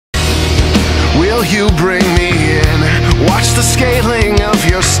Will you bring me in? Watch the scaling of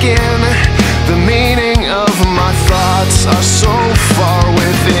your skin. The meaning of my thoughts are so far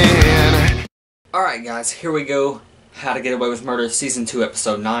within. Alright guys, here we go. How to Get Away with Murder, Season 2,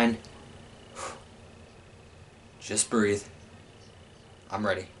 Episode 9. Just breathe. I'm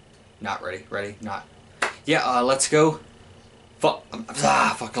ready. Not ready. Ready? Not. Yeah, let's go. Fuck.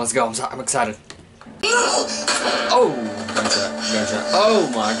 Fuck, let's go. I'm excited. Oh! Gunshot. Gunshot. Oh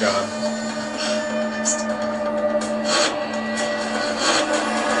my god.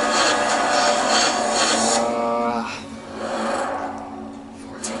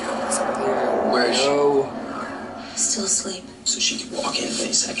 Still asleep. So she could walk in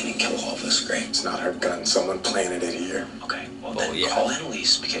any second and kill all of us, great. It's not her gun. Someone planted it here. Okay, well then call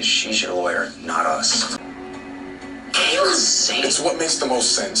Annalise, because she's your lawyer, not us. Caleb! It's what makes the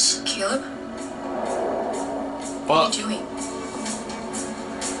most sense. Caleb? Fuck. What are you doing?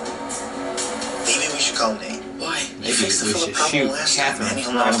 Maybe we should call Nate. Why? Maybe we should shoot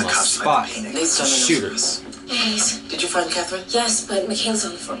Catherine right on the spot. Shoot her. Yes. Did you find Catherine? Yes, but Michaela's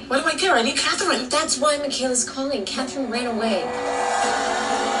on the phone. What do I care? I need Catherine. That's why Michaela's calling. Catherine ran away.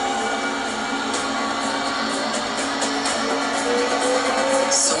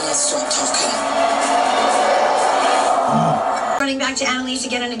 Someone stop talking. Running back to Annalise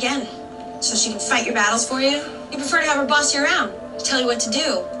again and again, so she can fight your battles for you? You prefer to have her boss you around, tell you what to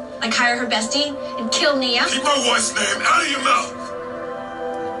do, like hire her bestie and kill Nia? Keep my wife's name out of your mouth.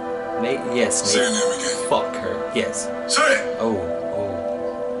 Nate, yes, Nate. Say her name again. Fuck her, yes. Say it. Oh.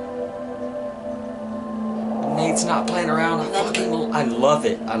 Nate's not playing around. I love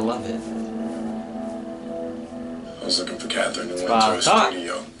it. I love it. I was looking for Catherine and went to her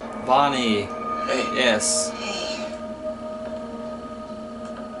studio. Bonnie. Hey. Yes.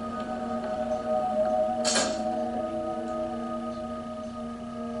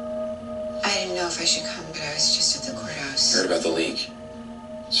 I didn't know if I should come, but I was just at the courthouse. Heard about the leak?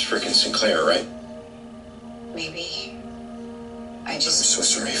 It's freaking Sinclair, right? Maybe. I'm so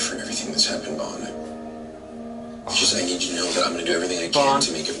sorry for everything that's happened, Vaughn. I need you to know that I'm going to do everything I can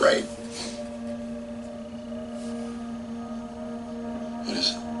to make it right. What is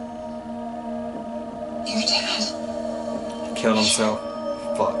it? Your dad. Killed himself.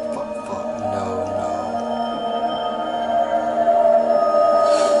 Fuck. No.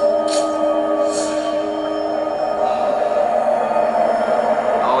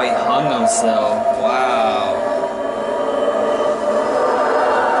 Oh, he hung himself. Wow.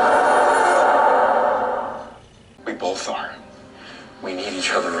 We both are. We need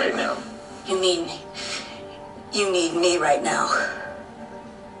each other right now. You mean you need me right now?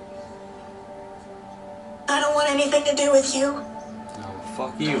 I don't want anything to do with you. Oh,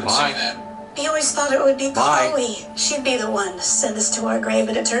 fuck you. Don't say Bye. that. We always thought it would be Bye. Chloe. She'd be the one to send us to our grave,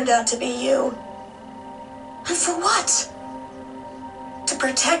 but it turned out to be you. And for what? To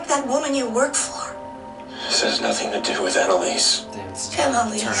protect that woman you work for. This has nothing to do with Annalise. Damn, this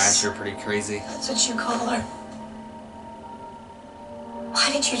Annalise. turn actually pretty crazy. That's what you call her.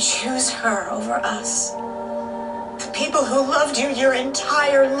 Why did you choose her over us? The people who loved you your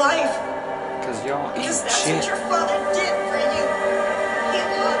entire life. Because y'all ain't Because that's shit. what your father did for you. He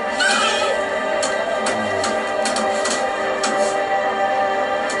loved you.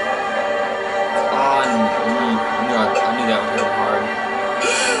 I knew that would go hard.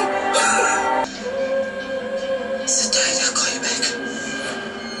 Sit tight, I'll call you back.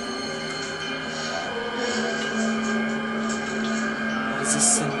 What is this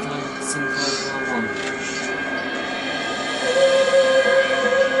Sinclair one?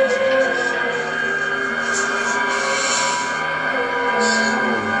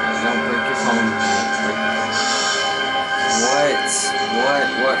 Don't break your phone.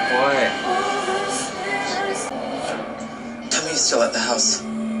 What? Tell me you're still at the house.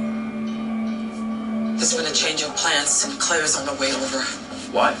 There's been a change of plans. Sinclair's on the way over.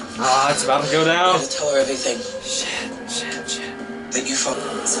 What? Ah, it's about to go I'm down. gonna tell her everything. Shit. That you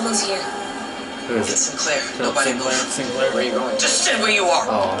found. Someone's here. Who is It's it? Sinclair. Nobody move. Sinclair? Where are you going? Just stay where you are.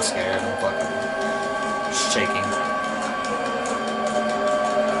 Oh, I'm scared. I'm fucking shaking.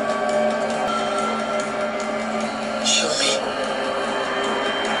 Show me.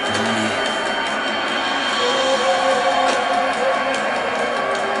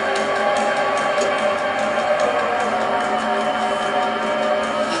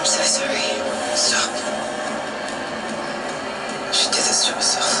 I'm so sorry. Stop. She did this to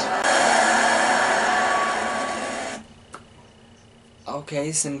herself.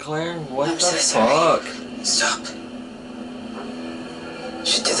 Okay, Sinclair, what I'm the so sorry. fuck? Stop.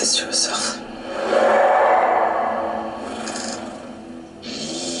 She did this to herself.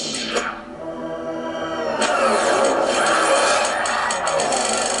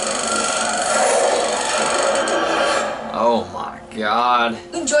 God.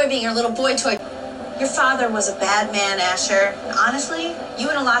 You enjoy being your little boy toy. Your father was a bad man, Asher. Honestly, you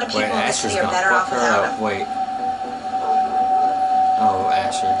and a lot of people Wait, in this Asher's city are gonna better fuck off her without up. him. Wait. Oh,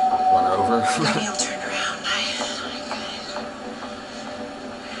 Asher. Run her over. Maybe I'll turn around.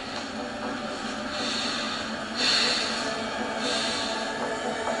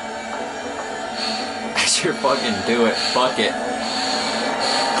 Asher, fucking do it. Fuck it.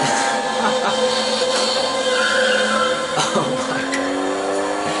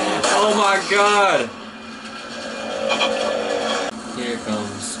 Oh my god! Here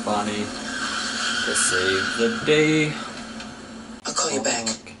comes Bonnie to save the day. I'll call you back.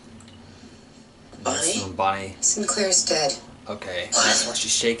 Bonnie? Bonnie. Sinclair's dead. Okay, that's why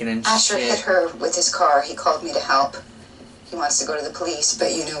she's shaking and Asher shit. hit her with his car. He called me to help. He wants to go to the police,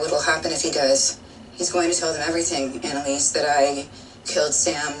 but you know what'll happen if he does. He's going to tell them everything, Annalise, that I killed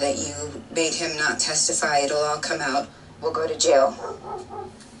Sam, that you made him not testify. It'll all come out. We'll go to jail.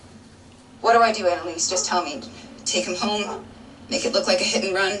 What do I do, Annalise? Just tell me. Take him home? Make it look like a hit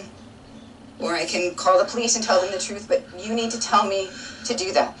and run? Or I can call the police and tell them the truth, but you need to tell me to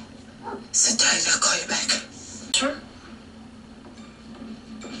do that. Sit tight, I'll call you back. Sure.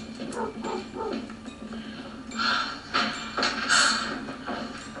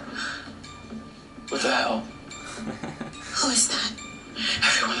 What the hell? Who is that?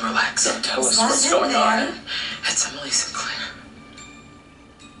 Everyone relax. Tell us that what's in going there? on. It's Emily Sinclair.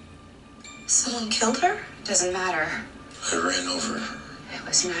 Someone killed her? Doesn't matter. I ran over her. It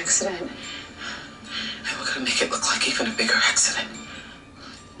was an accident. And we're gonna make it look like even a bigger accident.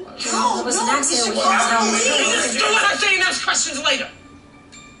 No, it was an accident. We can't tell. Just do what I say and ask questions later.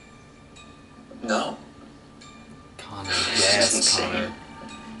 No. Connor. This is Yes, insane. Connor.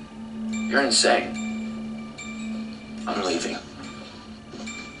 You're insane. I'm leaving.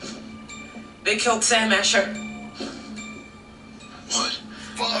 They killed Sam, Asher. What?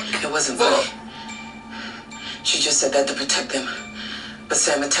 Fuck. It wasn't funny. She just said that to protect them. But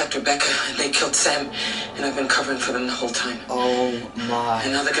Sam attacked Rebecca, and they killed Sam, and I've been covering for them the whole time. Oh my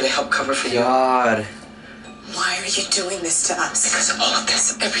And now they're gonna help cover for you. god. Why are you doing this to us? Because of all of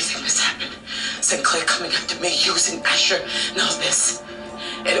this, everything that's happened. Sinclair coming after me, using Asher, now this.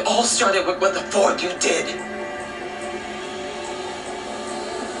 It all started with what the four of you did.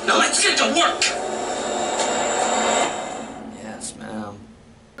 Now let's get to work! Yes, ma'am.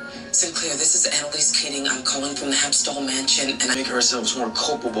 Sinclair, this is Annalise Keating. I'm calling from the Hapstall Mansion, and Make ourselves more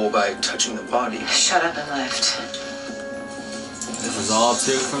culpable by touching the body. Shut up and left. This is all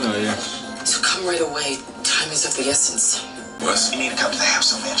too familiar. So come right away. Time is of the essence. Wes, You need to come to the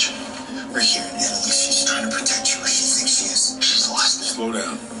Hapstall Mansion. We're here, and Annalise, she's trying to protect you, or she thinks she is. She's lost it. Slow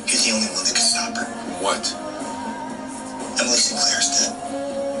down. You're the only one that can stop her. What? Emily Sinclair's dead.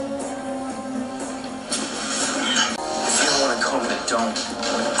 if you don't want to come, then don't.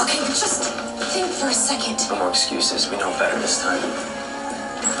 Okay, just think for a second. No more excuses. We know better this time.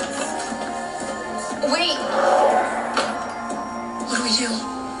 Wait. What do we do?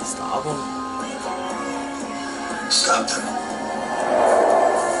 Stop him. Stop them.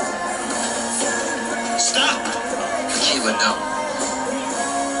 Stop! He would know.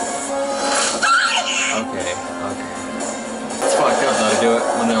 Okay. It's fucked up though to do it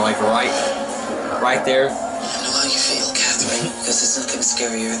when they're like right there. I know how you feel, Catherine, because there's nothing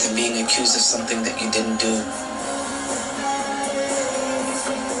scarier than being accused of something that you didn't do.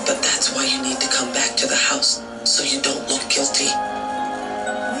 But that's why you need to come back to the house, so you don't look guilty.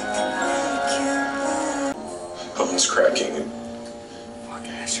 Bones cracking. And Fuck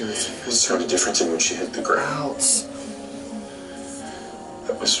Asher. it sounded different than when she hit the ground. Ouch.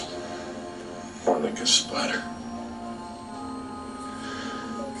 That was more like a splatter.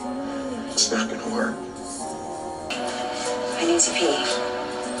 It's not gonna work. I need to pee.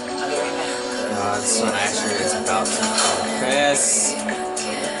 I'll be right back. God, son Asher is about to confess.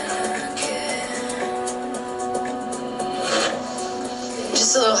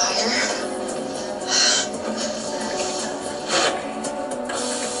 Just a little higher.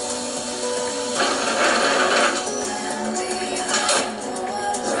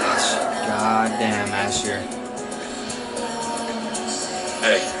 God damn, Asher.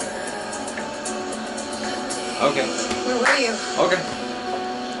 Hey, Okay. Where were you? Okay.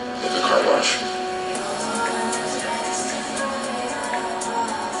 at the car wash.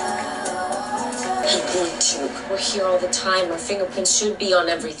 I'm going to. We're here all the time. Our fingerprints should be on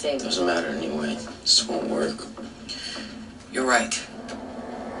everything. Doesn't matter anyway. This won't work. You're right.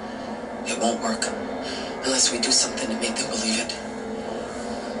 It won't work unless we do something to make them believe it.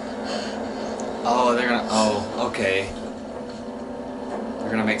 Oh, they're gonna. Oh, okay. They're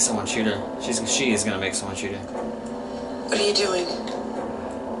gonna make someone shoot her. She is gonna make someone shoot her. What are you doing?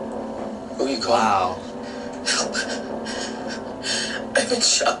 Who are you calling? Wow. Help. I've been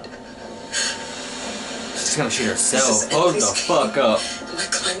shot. She's gonna shoot herself. Hold the fuck up. My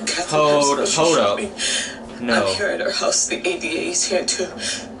client Catherine Hold up. No. I'm here at her house. The ADA is here too.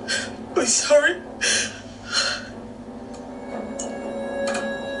 Please hurry.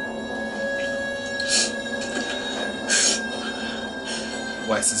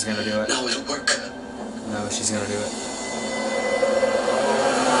 Wes is gonna do it. Now it'll work. No, she's gonna do it.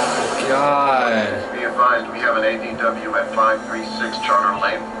 God. Be advised, we have an ADW at 536 Charter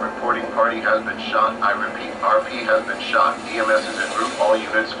Lane. Reporting party has been shot. I repeat, RP has been shot. EMS is en route. All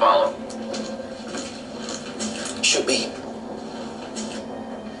units follow. Shoot me.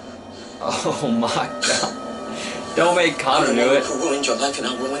 Oh my God. Don't make Connor do it. Who ruined your life and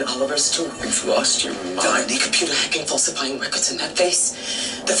I'll ruin Oliver's too. You've lost your mind. The computer hacking, falsifying records in that face.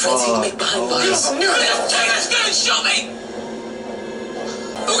 The friends he'd make behind bars. Take this gun and show me!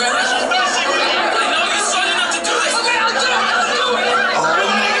 Okay. I know you're strong enough to do this. Okay, I'll do it. Oh my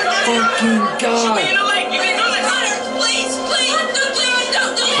fucking God. Shoot me in the leg. You can do this. Connor, please.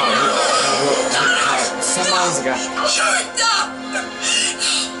 Don't do it. Somebody's got. Shut up.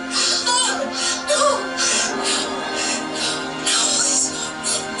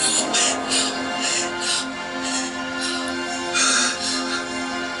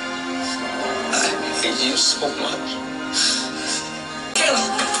 You so much. Kayla,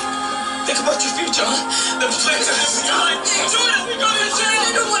 think about your future, huh? The plans are just gone. Jonah, we're going to jail.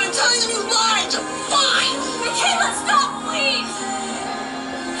 I don't want to tell you you lied. Fine. Kayla, stop, please!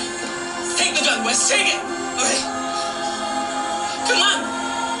 Take the gun, Wes. Take it. Okay. Come on.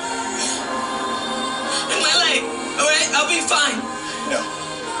 In my leg. Alright, I'll be fine. No.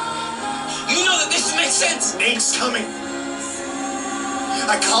 You know that this makes sense. Nate's coming.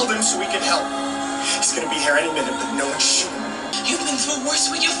 I called him so we could help. He's gonna be here any minute, but no one's shooting. You've been through worse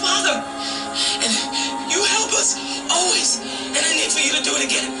with your father. And you help us, always. And I need for you to do it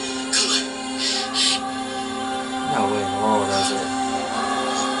again. Come on. No way in the world does it.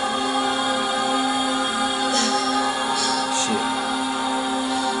 Shit.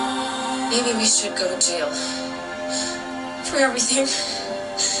 Maybe we should go to jail. For everything.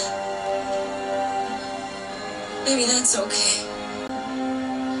 Maybe that's okay.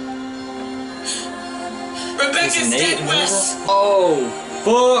 Rebecca's dead, Wes. Oh,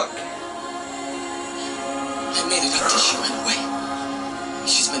 fuck. I made it up till she went away.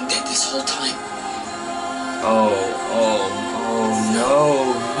 She's been dead this whole time. Oh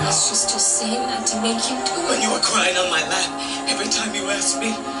no. It's just saying that to make you do When it. you were crying on my lap, every time you asked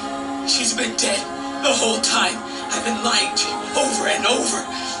me, she's been dead the whole time. I've been lying to you over and over.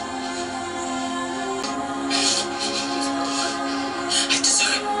 I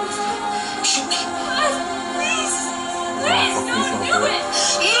deserve it. Shoot me. Please, don't do it!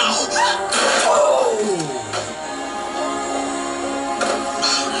 No!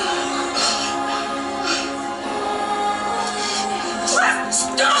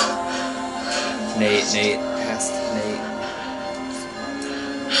 Stop! Nate, past Nate.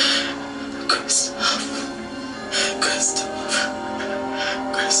 Christoph.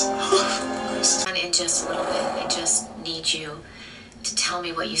 In just a little bit, I just need you to tell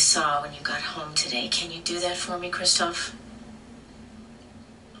me what you saw when you got home today. Can you do that for me, Christoph?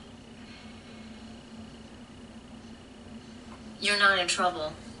 You're not in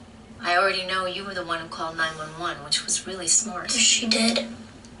trouble. I already know you were the one who called 911, which was really smart. Is she dead?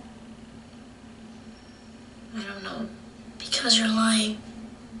 I don't know. Because you're lying.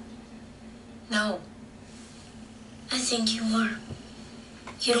 No. I think you are.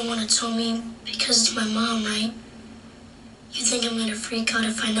 You don't want to tell me because it's my mom, right? You think I'm gonna freak out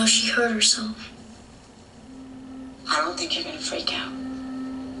if I know she hurt herself. I don't think you're gonna freak out.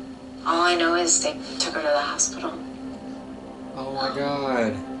 All I know is they took her to the hospital. Oh my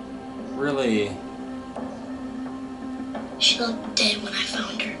God. Really? She looked dead when I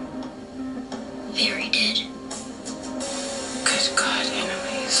found her. Very dead. Good God,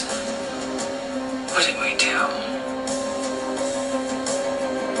 enemies. What did we do?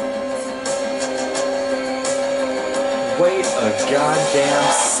 Wait a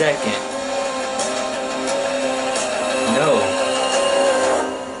goddamn second. No.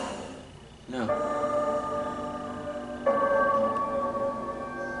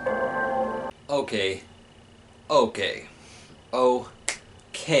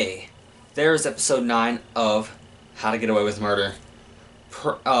 Okay. There's episode 9 of How to Get Away with Murder.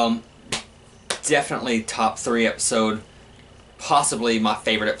 Definitely top 3 episode. Possibly my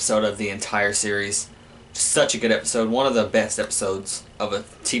favorite episode of the entire series. Such a good episode. One of the best episodes of a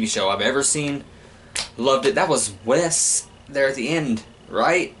TV show I've ever seen. Loved it. That was Wes there at the end,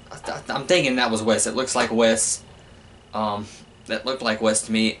 right? I'm thinking that was Wes. It looks like Wes. That looked like Wes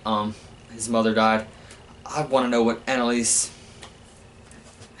to me. His mother died. I want to know what Annalise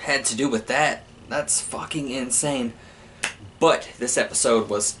had to do with that. That's fucking insane. But this episode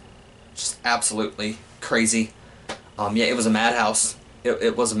was just absolutely crazy. Yeah, it was a madhouse.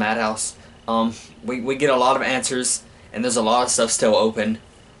 It was a madhouse. We get a lot of answers, and there's a lot of stuff still open.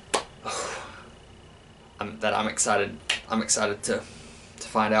 I'm excited. I'm excited to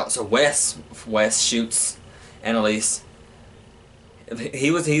find out. So Wes shoots Annalise.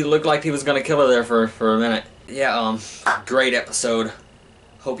 He looked like he was gonna kill her there for a minute. Yeah, great episode.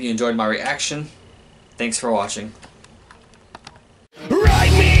 Hope you enjoyed my reaction. Thanks for watching.